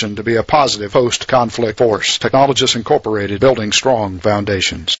our mission to be a positive post-conflict force. Technologists Incorporated, building strong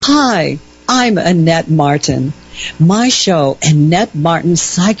foundations. Hi, I'm Annette Martin. My show, Annette Martin's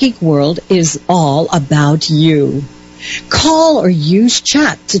Psychic World, is all about you. Call or use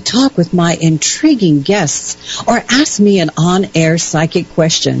chat to talk with my intriguing guests or ask me an on-air psychic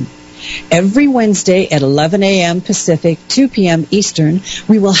question. Every Wednesday at 11 a.m. Pacific, 2 p.m. Eastern,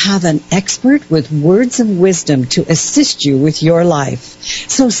 we will have an expert with words of wisdom to assist you with your life.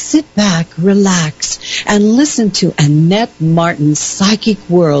 So sit back, relax, and listen to Annette Martin's Psychic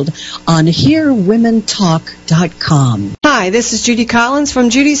World on HearWomenTalk.com. Hi, this is Judy Collins from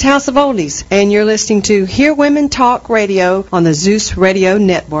Judy's House of Oldies, and you're listening to Hear Women Talk Radio on the Zeus Radio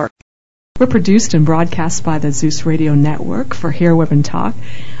Network. We're produced and broadcast by the Zeus Radio Network for Hear Women Talk.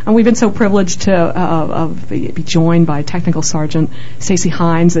 And we've been so privileged to be joined by Technical Sergeant Stacey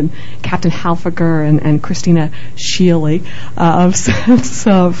Hines and Captain Halfiger and Christina Shealy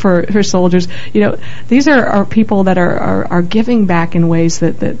for her soldiers. You know, these are people that are giving back in ways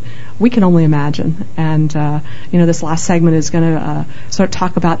that we can only imagine. And, this last segment is going to sort of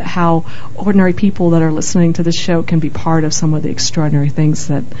talk about how ordinary people that are listening to this show can be part of some of the extraordinary things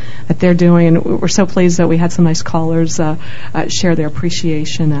that they're doing. And we're so pleased that we had some nice callers share their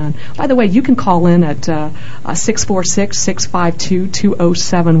appreciation. And by the way, you can call in at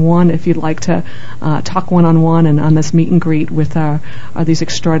 646-652-2071 if you'd like to talk one-on-one and on this meet and greet with these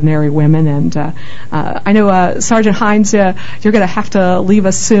extraordinary women. And I know, Sergeant Hines, you're going to have to leave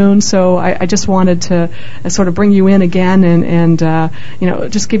us soon, so I just wanted to sort of bring you in again and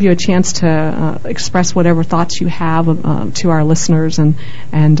just give you a chance to express whatever thoughts you have to our listeners and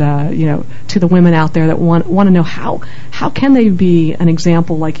to the women out there that want to know how can they be an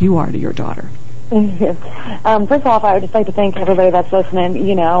example like you are to your daughter. First off, I would just like to thank everybody that's listening.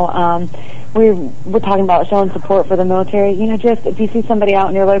 We're talking about showing support for the military. Just if you see somebody out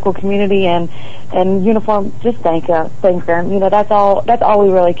in your local community and uniform, just thank them. That's all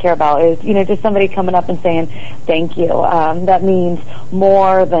we really care about is just somebody coming up and saying thank you. That means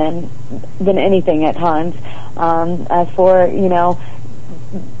more than anything at times. As for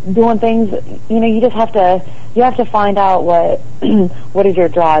doing things, you just have to find out what is your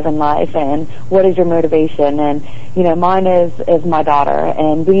drive in life and what is your motivation. And mine is my daughter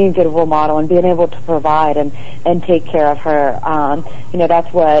and being a good role model and being able to provide and take care of her.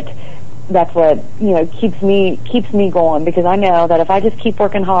 That's what keeps me going, because I know that if I just keep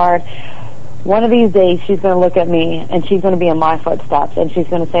working hard, one of these days she's going to look at me and she's going to be in my footsteps and she's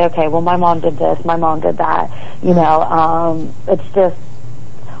going to say, okay, well, my mom did this, my mom did that. It's just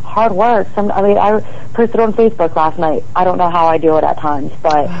hard work. I posted on Facebook last night. I don't know how I do it at times,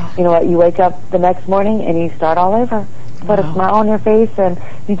 but you know what? You wake up the next morning and you start all over. Put a smile on your face, and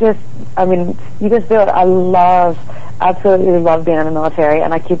you just do it. I absolutely love being in the military,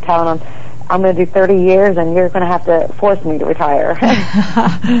 and I keep telling them, I'm going to do 30 years, and you're going to have to force me to retire.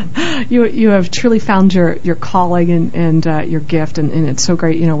 You have truly found your calling and your gift, and it's so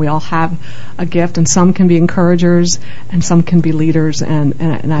great. We all have a gift, and some can be encouragers, and some can be leaders,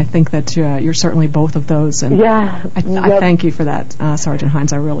 and I think that you're certainly both of those. And yeah, I thank you for that, Sergeant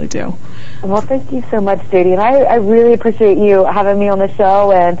Hines. I really do. Well, thank you so much, Jody, and I really appreciate you having me on the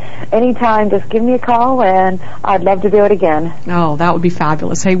show. And anytime, just give me a call, and I'd love to do it again. Oh, that would be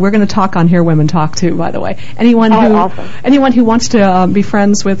fabulous. Hey, we're going to talk on Hear Women Talk too, by the way. Anyone who wants to be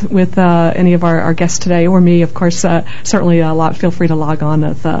friends with any of our guests today or me, of course, certainly feel free to log on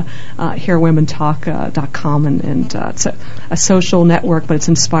at HearWomenTalk.com, and it's a social network, but it's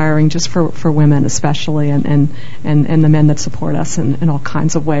inspiring just for women especially, and the men that support us in all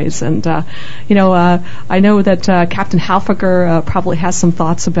kinds of ways. And I know that Captain Halfiger probably has some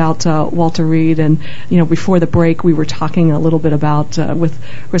thoughts about Walter Reed, and before the break we were talking a little bit about with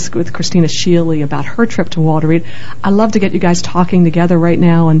Christina Shealy about her trip to Walter Reed. I'd love to get you guys talking together right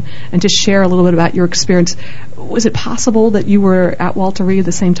now and just share a little bit about your experience. Was it possible that you were at Walter Reed at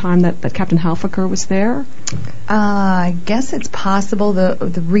the same time that Captain Halfaker was there? I guess it's possible.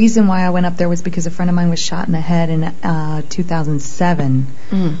 The reason why I went up there was because a friend of mine was shot in the head in 2007.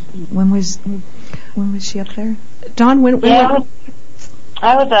 When was she up there? Dawn, when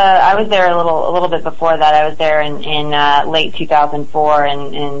I was there a little bit before that. I was there in late 2004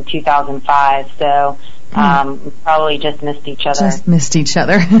 and in 2005. So probably just missed each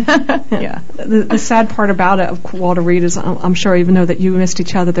other. Yeah. The sad part about it, of Walter Reed, is I'm sure even though that you missed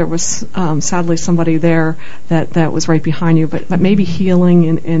each other, there was sadly somebody there that was right behind you. But maybe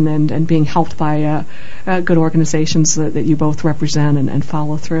healing and being helped by good organizations that you both represent and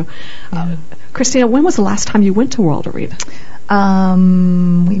follow through. Christina, when was the last time you went to Walter Reed?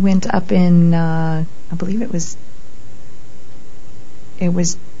 We went up in, I believe it was when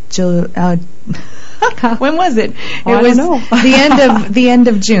was it? Oh, it was the end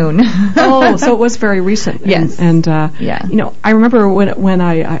of June. Oh, so it was very recent. Yes. And you know, I remember when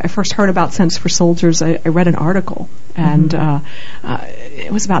I first heard about Sense for Soldiers, I read an article, and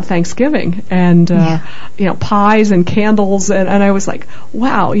it was about Thanksgiving, and you know, pies and candles, and I was like,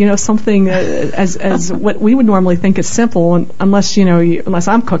 wow, you know, something as what we would normally think is simple, and unless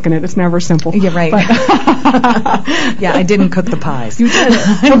I'm cooking it, it's never simple. You're right. Yeah, I didn't cook the pies. You did.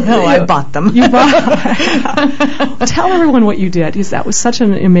 No, I bought them. You bought. Tell everyone what you did, because that was such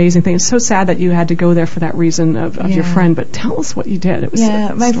an amazing thing. It's so sad that you had to go there for that reason of your friend, but tell us what you did. It was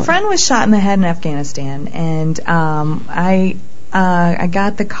my friend was shot in the head in Afghanistan, and I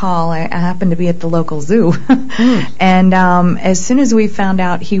got the call. I happened to be at the local zoo, and as soon as we found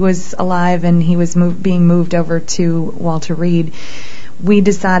out he was alive and he was being moved over to Walter Reed,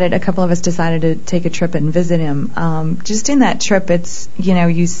 a couple of us decided to take a trip and visit him. Just in that trip, it's, you know,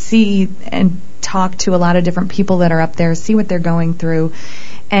 you see and talk to a lot of different people that are up there, see what they're going through,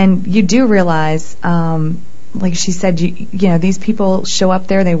 and you do realize, like she said, you know, these people show up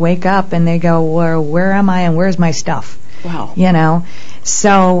there, they wake up and they go, where am I and where's my stuff? Wow. You know,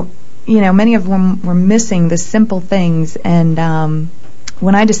 so, you know, many of them were missing the simple things, and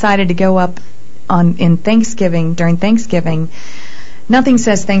when I decided to go up during Thanksgiving, nothing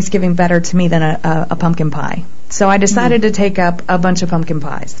says Thanksgiving better to me than a pumpkin pie. So I decided to take up a bunch of pumpkin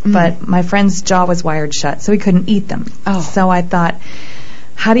pies. But my friend's jaw was wired shut, so he couldn't eat them. So I thought,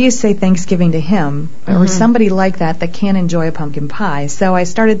 how do you say Thanksgiving to him or somebody like that can't enjoy a pumpkin pie? So I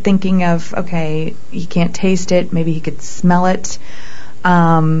started thinking of, okay, he can't taste it. Maybe he could smell it.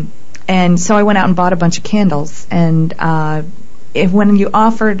 And so I went out and bought a bunch of candles. And when you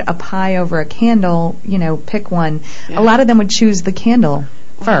offered a pie over a candle, you know, pick one, a lot of them would choose the candle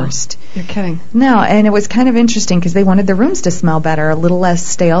first. You're kidding. No, and it was kind of interesting because they wanted the rooms to smell better, a little less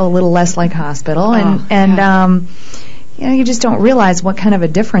stale, a little less like hospital, and you know, you just don't realize what kind of a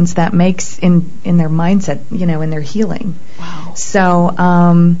difference that makes in their mindset, you know, in their healing. Wow. So,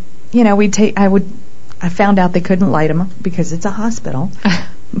 you know, I found out they couldn't light them because it's a hospital.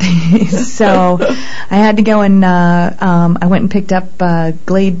 So I had to go and I went and picked up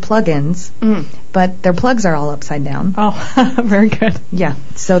Glade plug-ins, but their plugs are all upside down. Oh, very good. Yeah,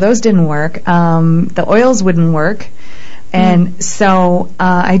 so those didn't work. The oils wouldn't work. And so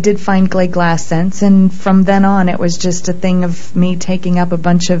I did find Glade glass scents, and from then on it was just a thing of me taking up a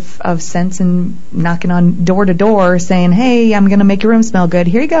bunch of scents and knocking on door to door saying, hey, I'm going to make your room smell good.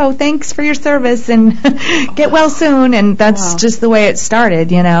 Here you go. Thanks for your service, and get well soon. And that's just the way it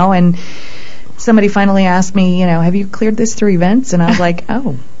started, you know. And somebody finally asked me, you know, have you cleared this through events? And I was like,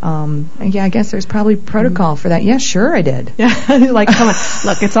 yeah, I guess there's probably protocol for that. Yeah, sure I did. Yeah, like, come on.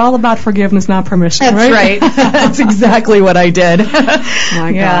 Look, it's all about forgiveness, not permission, That's right. That's exactly what I did.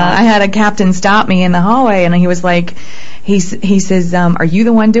 My yeah, God. I had a captain stop me in the hallway, and he was like, he says, are you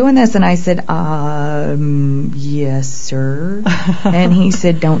the one doing this? And I said, yes, sir. And he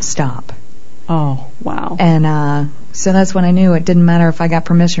said, don't stop. Oh, wow. And so that's when I knew it didn't matter if I got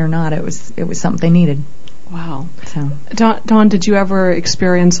permission or not. It was something they needed. Wow. So, Dawn, did you ever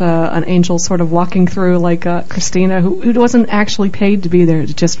experience an angel sort of walking through like Christina, who wasn't actually paid to be there,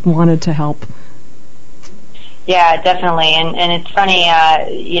 just wanted to help? Yeah, definitely. And it's funny,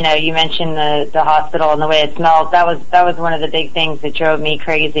 you know, you mentioned the hospital and the way it smells. That was one of the big things that drove me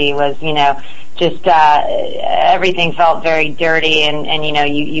crazy was, you know, just everything felt very dirty, and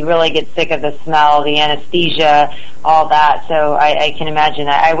you really get sick of the smell, the anesthesia, all that. So I can imagine.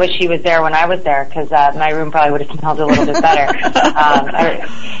 I wish he was there when I was there, because my room probably would have smelled a little bit better.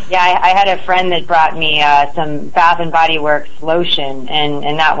 I had a friend that brought me some Bath and Body Works lotion,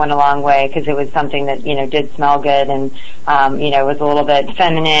 and that went a long way, because it was something that did smell good, and was a little bit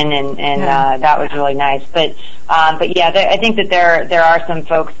feminine, and that was really nice. But yeah, I think that there are some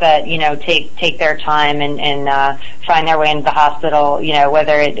folks that take their time and find their way into the hospital,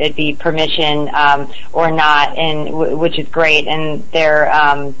 whether it be permission or not, and which is great, and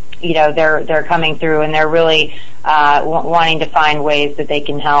they're coming through, and they're really wanting to find ways that they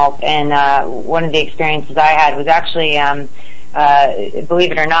can help. And one of the experiences I had was actually,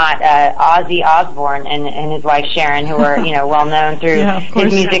 believe it or not, Ozzy Osbourne and his wife Sharon, who are well known through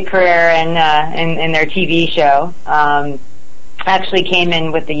his music career and their TV show, actually came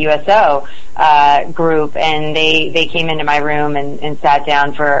in with the USO group, and they came into my room and sat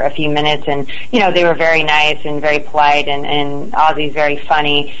down for a few minutes, and they were very nice and very polite, and Ozzy's very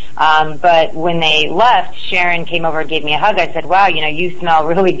funny, but when they left, Sharon came over and gave me a hug. I said, wow, you smell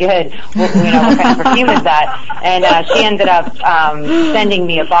really good. What kind of perfume is that? And she ended up sending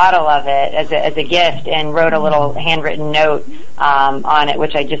me a bottle of it as a gift, and wrote a little handwritten note on it,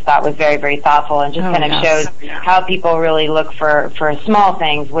 which I just thought was very, very thoughtful, and just kind of shows how people really look for small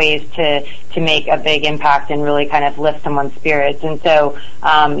things, ways to make a big impact and really kind of lift someone's spirits. And so,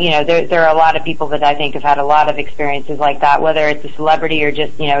 there are a lot of people that I think have had a lot of experiences like that, whether it's a celebrity or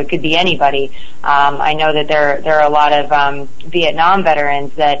just, it could be anybody. I know that there are a lot of Vietnam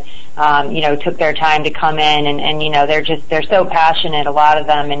veterans that took their time to come in, and they're so passionate, a lot of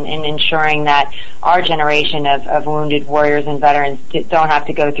them, in ensuring that our generation of wounded warriors and veterans don't have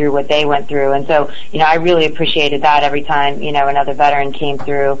to go through what they went through. And so, I really appreciated that every time, another veteran came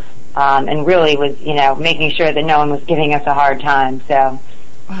through, and really was, making sure that no one was giving us a hard time. So.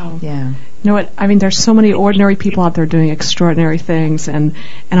 Wow. Yeah. You know what? I mean, there's so many ordinary people out there doing extraordinary things, and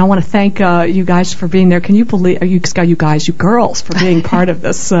I want to thank you guys for being there. Can you believe you girls for being part of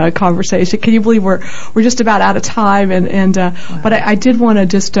this conversation? Can you believe we're just about out of time? But I did want to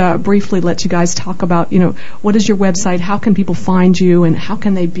just briefly let you guys talk about what is your website? How can people find you, and how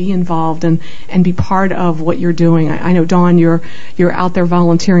can they be involved and be part of what you're doing? I know, Dawn, you're out there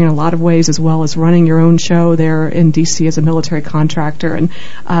volunteering in a lot of ways, as well as running your own show there in D.C. as a military contractor. And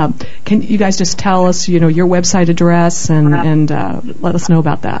can you guys just tell us, your website address and let us know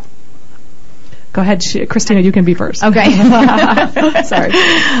about that? Go ahead, Christina, you can be first. Okay. Sorry.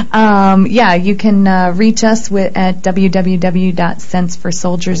 You can reach us at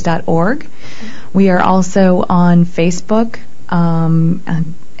www.senseforsoldiers.org. We are also on Facebook,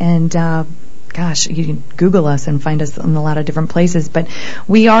 gosh, you can Google us and find us in a lot of different places. But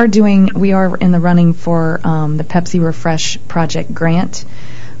we are in the running for the Pepsi Refresh Project grant.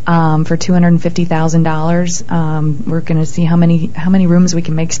 For $250,000. We're going to see how many rooms we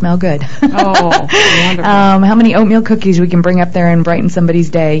can make smell good. Oh, wonderful. How many oatmeal cookies we can bring up there and brighten somebody's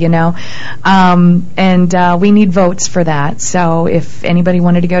day, And we need votes for that. So if anybody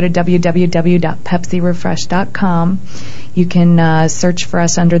wanted to go to www.pepsirefresh.com, you can search for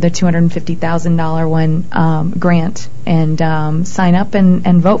us under the $250,000 one grant and sign up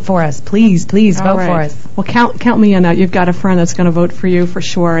and vote for us. Please vote for us. Well, count me in. You've got a friend that's going to vote for you for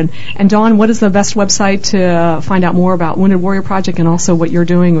sure. And Dawn, what is the best website to find out more about Wounded Warrior Project and also what you're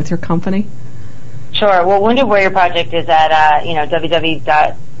doing with your company? Sure. Well, Wounded Warrior Project is at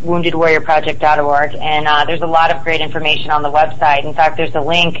www.woundedwarriorproject.org, and there's a lot of great information on the website. In fact, there's a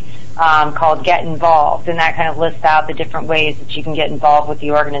link called Get Involved, and that kind of lists out the different ways that you can get involved with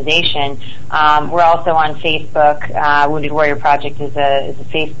the organization. We're also on Facebook. Wounded Warrior Project is a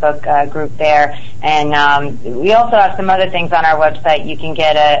Facebook group there, and we also have some other things on our website. You can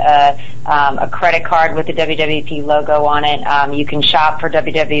get a credit card with the WWP logo on it. You can shop for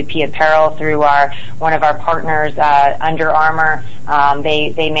WWP apparel through one of our partners, Under Armour.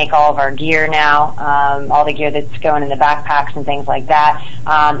 They make all of our gear now, all the gear that's going in the backpacks and things like that.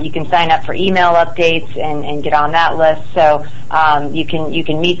 You can sign up for email updates and get on that list. So you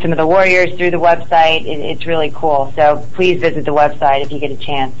can meet some of the warriors through the website. It's really cool. So please visit the website if you get a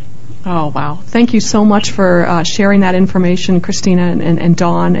chance. Oh, wow. Thank you so much for sharing that information, Christina and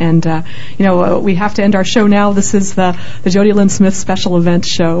Dawn. And, we have to end our show now. This is the Jody Lynn Smith Special Events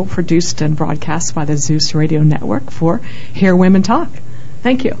Show, produced and broadcast by the Zeus Radio Network for Hear Women Talk.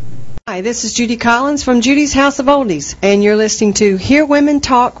 Thank you. Hi, this is Judy Collins from Judy's House of Oldies, and you're listening to Hear Women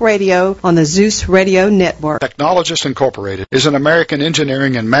Talk Radio on the Zeus Radio Network. Technologists Incorporated is an American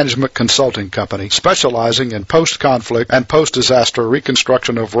engineering and management consulting company specializing in post-conflict and post-disaster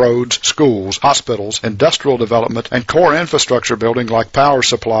reconstruction of roads, schools, hospitals, industrial development, and core infrastructure building like power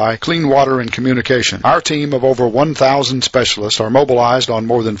supply, clean water, and communication. Our team of over 1,000 specialists are mobilized on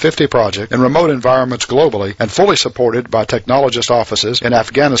more than 50 projects in remote environments globally and fully supported by technologist offices in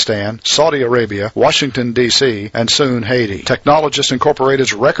Afghanistan, Saudi Arabia, Washington, D.C., and soon Haiti. Technologists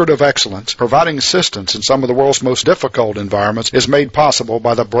Incorporated's record of excellence, providing assistance in some of the world's most difficult environments, is made possible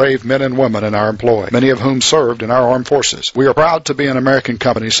by the brave men and women in our employ, many of whom served in our armed forces. We are proud to be an American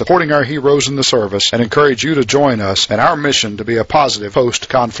company supporting our heroes in the service and encourage you to join us in our mission to be a positive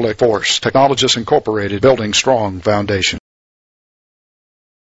post-conflict force. Technologists Incorporated, building strong foundation.